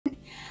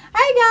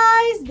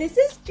Hi guys, this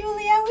is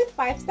Julia with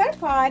 5-Star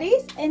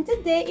Parties, and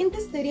today in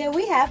the studio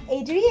we have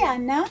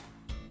Adriana.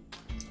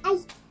 Hi.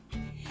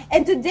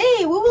 And today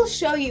we will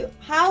show you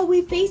how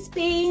we face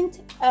paint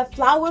a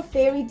flower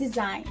fairy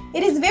design.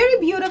 It is very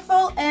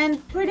beautiful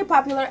and pretty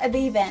popular at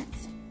the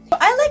events.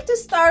 I like to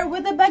start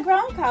with the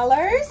background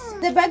colors.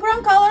 The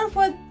background color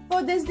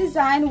for this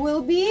design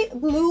will be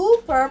blue,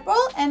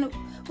 purple, and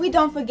we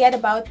don't forget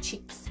about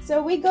cheeks.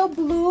 So we go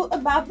blue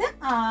above the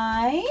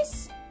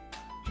eyes.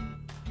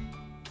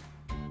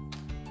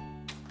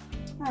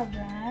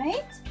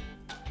 Alright,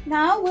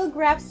 now we'll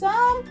grab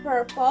some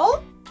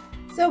purple.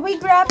 So we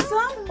grab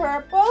some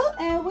purple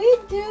and we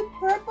do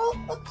purple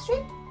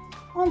strip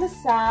on the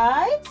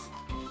sides.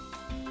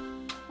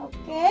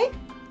 Okay,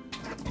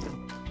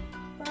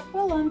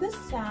 purple on the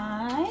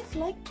sides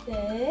like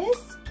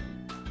this.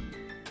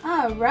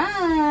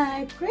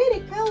 Alright,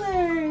 pretty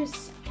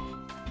colors.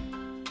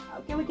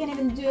 Okay, we can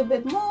even do a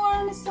bit more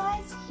on the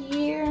sides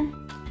here.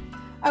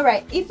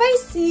 Alright, if I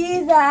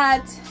see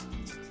that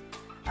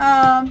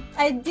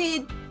I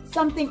did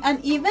something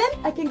uneven,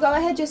 I can go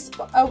ahead just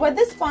with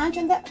the sponge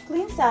on the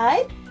clean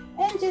side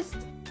and just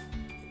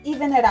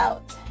even it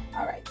out.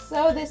 Alright,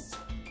 so this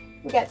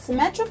we got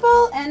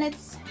symmetrical and it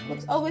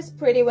looks always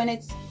pretty when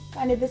it's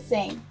kind of the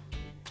same.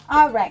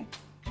 Alright,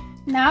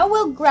 now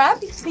we'll grab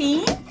the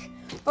pink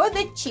for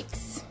the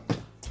cheeks.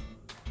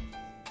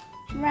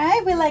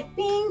 Right, we like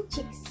pink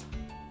cheeks.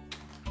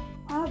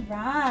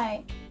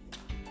 Alright,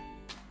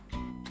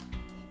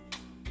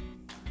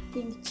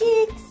 pink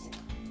cheeks.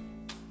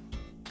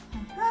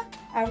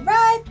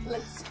 Alright,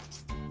 let's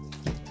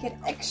get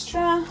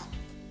extra.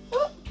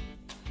 Oh,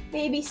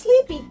 baby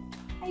sleepy.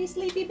 Are you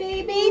sleepy,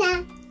 baby?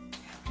 Nah.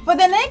 For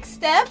the next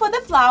step, for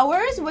the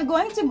flowers, we're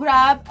going to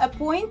grab a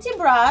pointy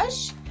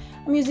brush.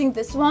 I'm using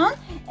this one.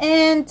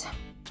 And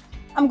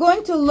I'm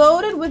going to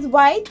load it with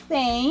white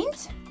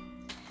paint.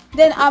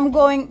 Then I'm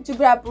going to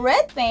grab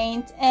red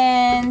paint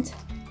and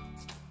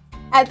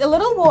add a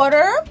little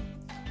water.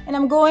 And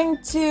I'm going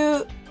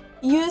to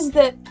use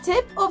the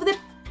tip of the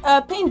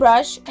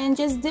paintbrush and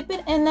just dip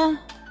it in the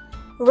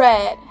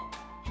red,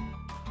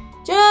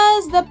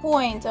 just the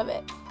point of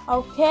it.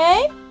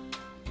 Okay,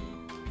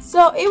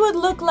 so it would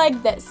look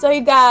like this. So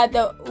you got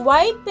the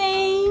white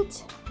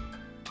paint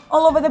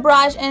all over the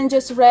brush and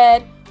just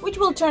red, which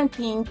will turn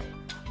pink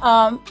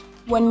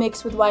when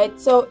mixed with white.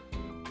 So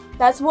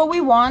that's what we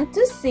want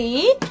to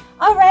see.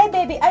 All right,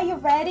 baby, are you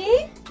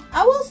ready?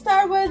 I will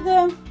start with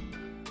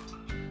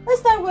let's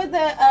start with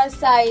the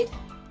side,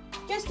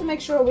 just to make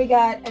sure we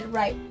got it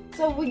right.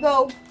 So we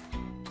go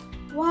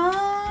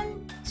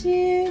 1,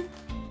 2,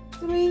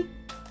 3,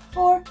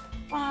 4,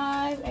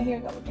 5, and here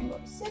we go. We can go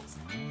 6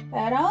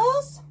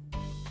 petals,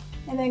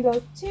 and then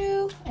go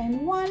 2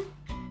 and 1,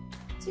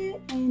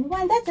 2 and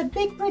 1. That's a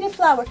big, pretty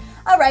flower.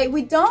 All right,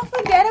 we don't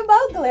forget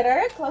about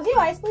glitter. Close your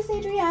eyes, please,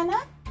 Adriana.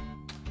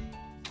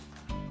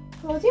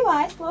 Close your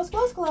eyes. Close,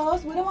 close,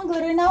 close. We don't want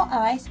glitter in our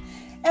eyes.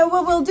 And we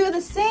will do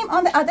the same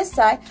on the other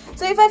side.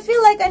 So if I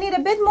feel like I need a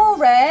bit more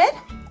red,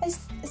 I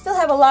still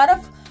have a lot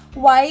of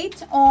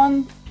white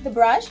on the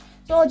brush,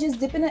 so I'll just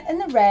dip it in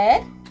the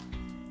red.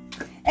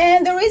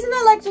 And the reason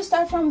I like to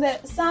start from the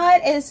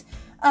side is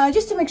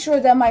just to make sure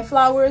that my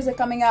flowers are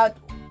coming out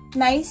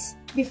nice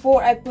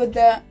before I put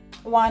the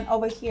one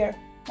over here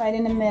right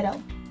in the middle.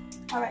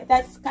 All right,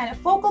 that's kind of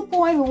focal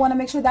point. We want to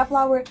make sure that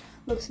flower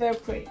looks very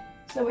pretty,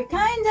 so we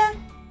kind of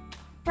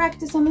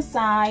practice on the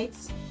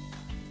sides.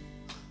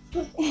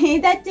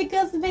 That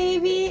tickles,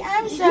 baby.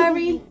 I'm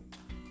sorry.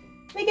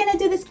 We're gonna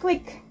do this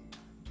quick.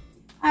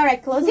 All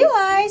right, close your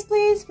eyes,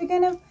 please. We're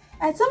gonna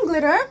add some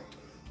glitter.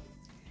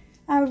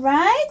 All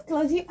right,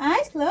 close your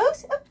eyes,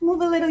 close. Oh,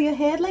 move a little your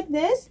head like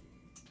this.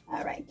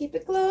 All right, keep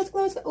it closed,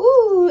 close.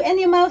 Ooh, and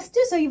your mouth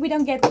too, so we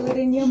don't get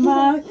glitter in your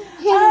mouth.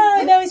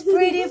 Oh, those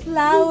pretty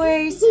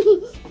flowers.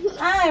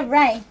 All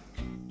right.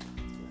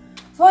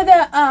 For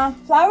the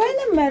flower in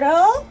the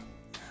middle,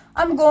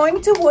 I'm going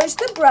to wash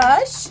the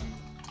brush,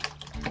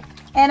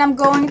 and I'm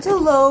going to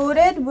load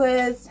it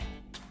with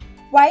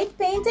white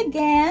paint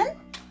again.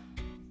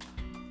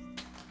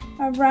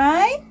 All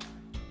right,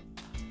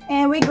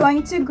 and we're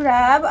going to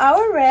grab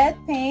our red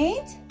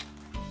paint,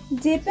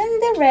 dip in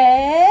the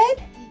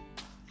red.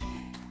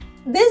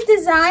 This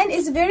design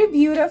is very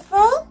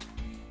beautiful.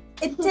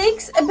 It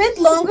takes a bit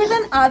longer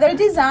than other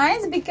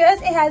designs because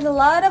it has a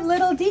lot of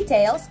little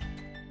details.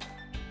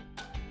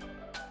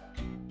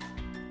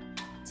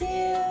 2,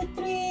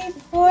 3,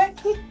 4,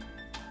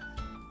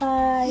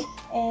 5,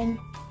 and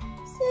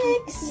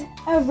 6.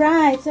 All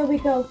right, so we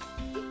go.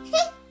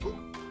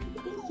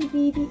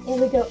 Baby, and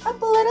we go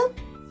up a little.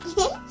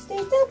 Stay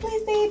still,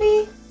 please,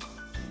 baby.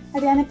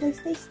 Adriana,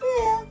 please stay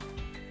still.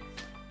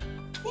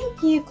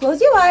 Thank you. Close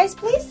your eyes,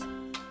 please.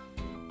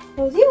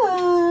 Close your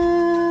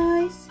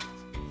eyes.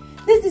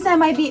 This design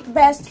might be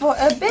best for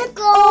a bit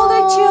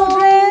older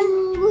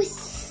children,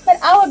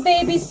 but our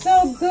baby's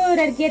so good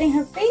at getting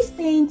her face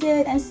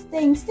painted and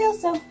staying still,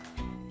 so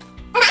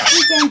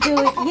we can do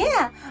it.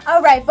 Yeah.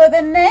 All right, for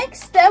the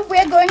next step,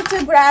 we're going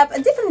to grab a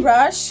different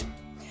brush,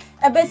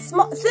 a bit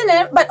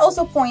thinner but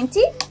also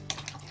pointy.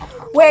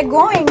 we're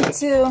going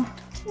to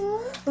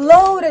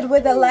load it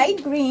with a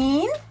light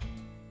green,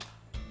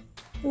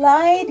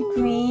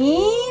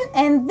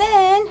 and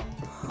then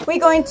we're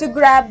going to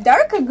grab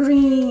darker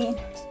green.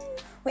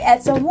 We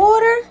add some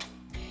water,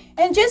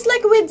 and just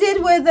like we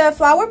did with the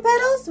flower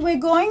petals, we're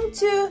going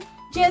to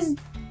just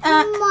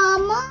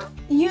Mama,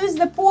 use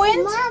the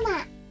point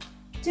Mama,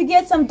 to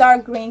get some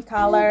dark green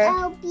color.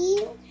 help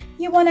you?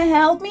 You want to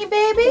help me,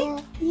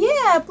 baby?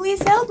 Yeah,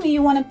 please help me.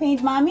 You want to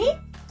paint mommy?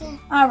 Yeah.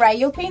 All right,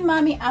 you'll paint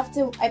mommy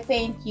after I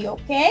paint you,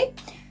 okay?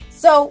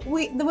 So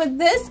with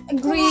this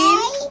green,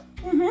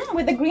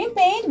 with the green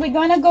paint, we're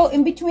gonna go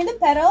in between the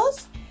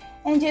petals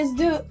and just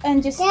yeah,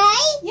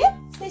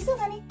 stay still,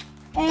 honey.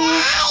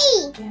 And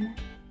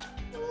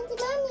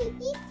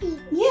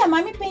yeah,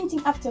 mommy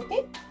painting after,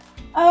 okay?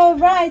 All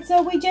right,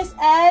 so we're just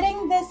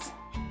adding this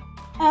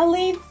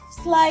leaves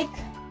like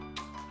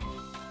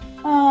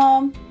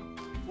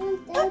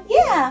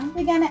yeah,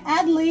 we're gonna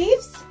add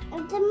leaves.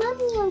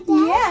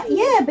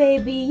 Yeah,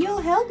 baby.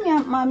 You'll help me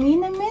out, mommy,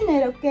 in a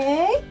minute,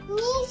 okay?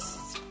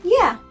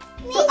 Yeah.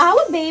 So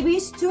our baby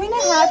is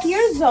 2.5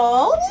 years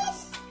old,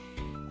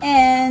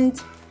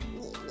 and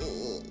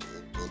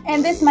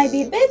this might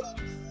be a bit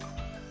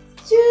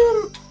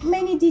too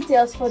many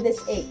details for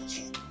this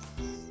age.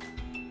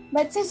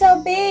 But since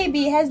our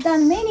baby has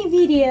done many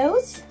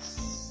videos,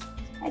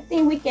 I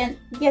think we can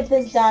get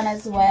this done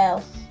as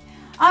well.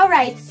 All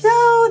right. So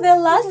the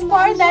last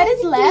part that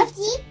is left.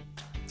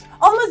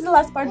 Almost the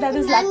last part that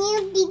is left.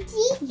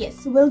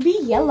 Yes, will be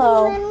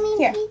yellow.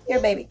 Here,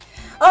 baby.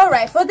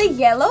 Alright, for the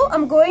yellow,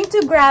 I'm going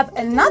to grab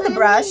another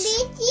brush.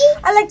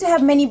 I like to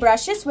have many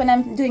brushes when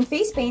I'm doing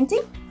face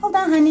painting. Hold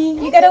on, honey.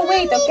 You gotta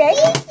wait, okay?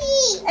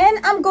 And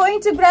I'm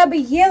going to grab a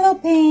yellow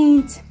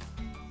paint.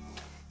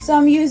 So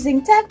I'm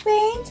using Tech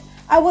Paint.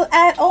 I will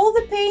add all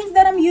the paints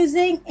that I'm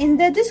using in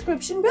the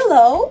description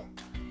below,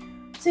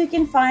 so you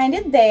can find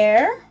it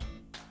there.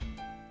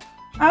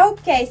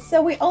 Okay,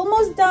 so we're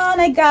almost done.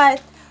 I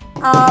got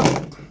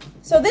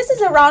so this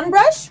is a round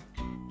brush.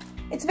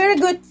 It's very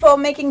good for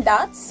making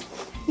dots.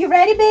 You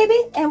ready,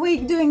 baby? And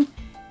we're doing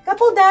a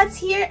couple dots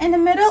here in the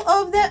middle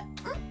of the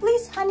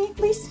please, honey,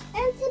 please.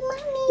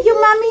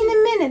 Your mommy in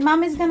a minute.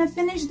 Mommy's gonna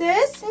finish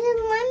this.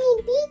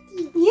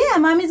 Yeah,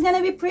 mommy's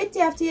gonna be pretty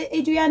after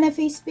Adriana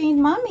face paint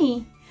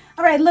mommy.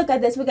 All right, look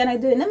at this. We're gonna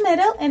do in the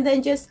middle and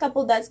then just a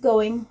couple dots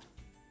going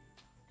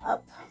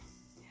up.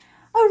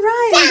 All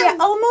right, we're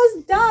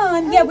almost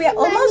done. Yeah, we are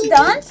almost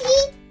done.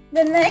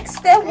 The next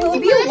step will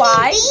be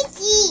white.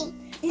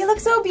 You look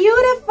so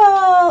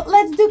beautiful.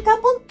 Let's do a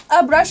couple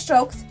brush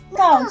strokes.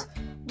 Count.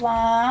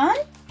 1,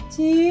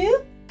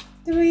 2,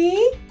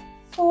 3,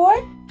 4,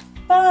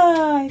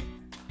 5.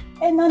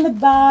 And on the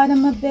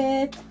bottom a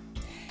bit.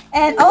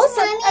 And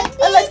also,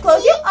 let's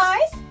close your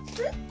eyes.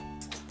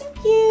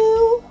 Thank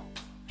you.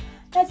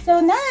 That's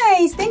so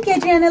nice. Thank you,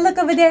 Adriana. Look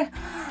over there.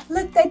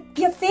 Look at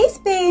your face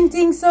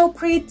painting. So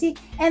pretty.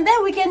 And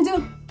then we can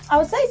do...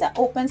 Our eyes are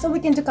open, so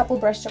we can do a couple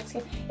brush strokes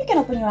here. You can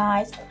open your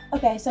eyes.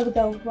 Okay, so we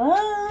go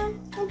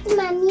 1.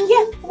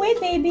 Yeah, wait,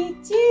 baby.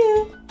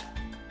 2.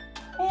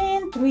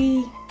 And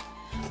 3.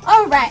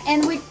 All right,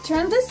 and we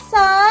turn the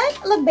side.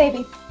 Look,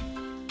 baby.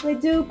 We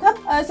do okay,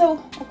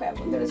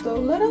 let's go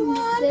little one,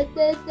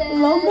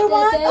 longer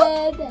one.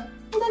 Oh,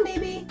 hold on,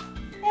 baby.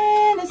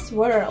 And a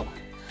swirl.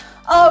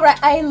 All right,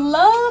 I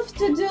love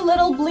to do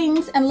little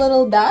blinks and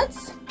little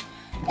dots.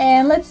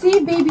 And let's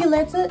see, baby.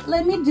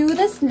 Let me do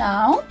this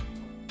now.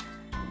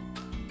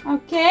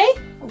 Okay,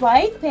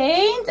 white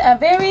paint, a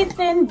very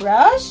thin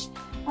brush.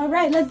 All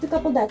right, let's do a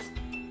couple dots.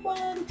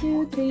 1,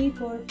 2, 3,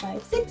 4,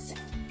 5, 6.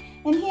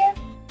 And here,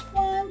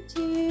 1,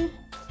 2,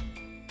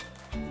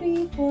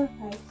 3, 4,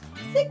 5,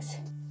 6.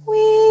 We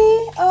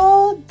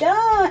all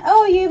done.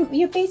 Oh,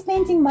 you face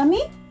painting,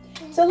 mommy?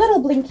 So little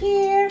blink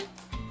here,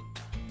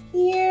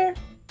 here,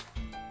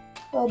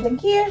 little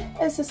blink here.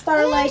 It's a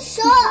star-like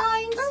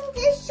signs.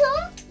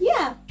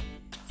 Yeah.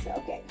 So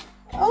okay,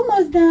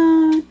 almost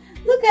done.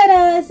 Look at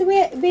us.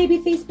 We're baby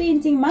face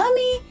painting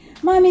mommy,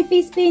 mommy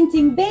face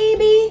painting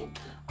baby.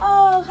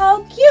 Oh,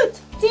 how cute.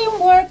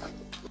 Teamwork.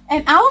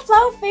 And our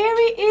flower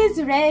fairy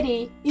is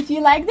ready. If you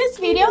like this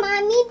video,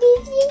 Mommy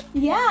busy?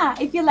 Yeah,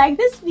 if you like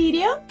this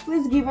video,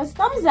 please give us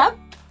thumbs up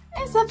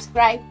and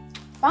subscribe.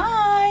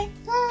 Bye.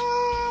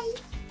 Bye.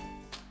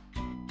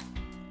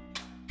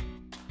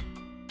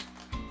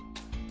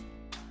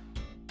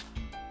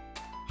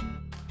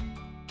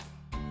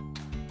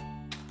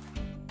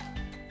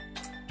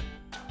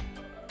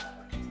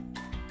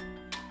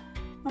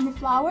 Mommy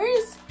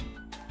flowers.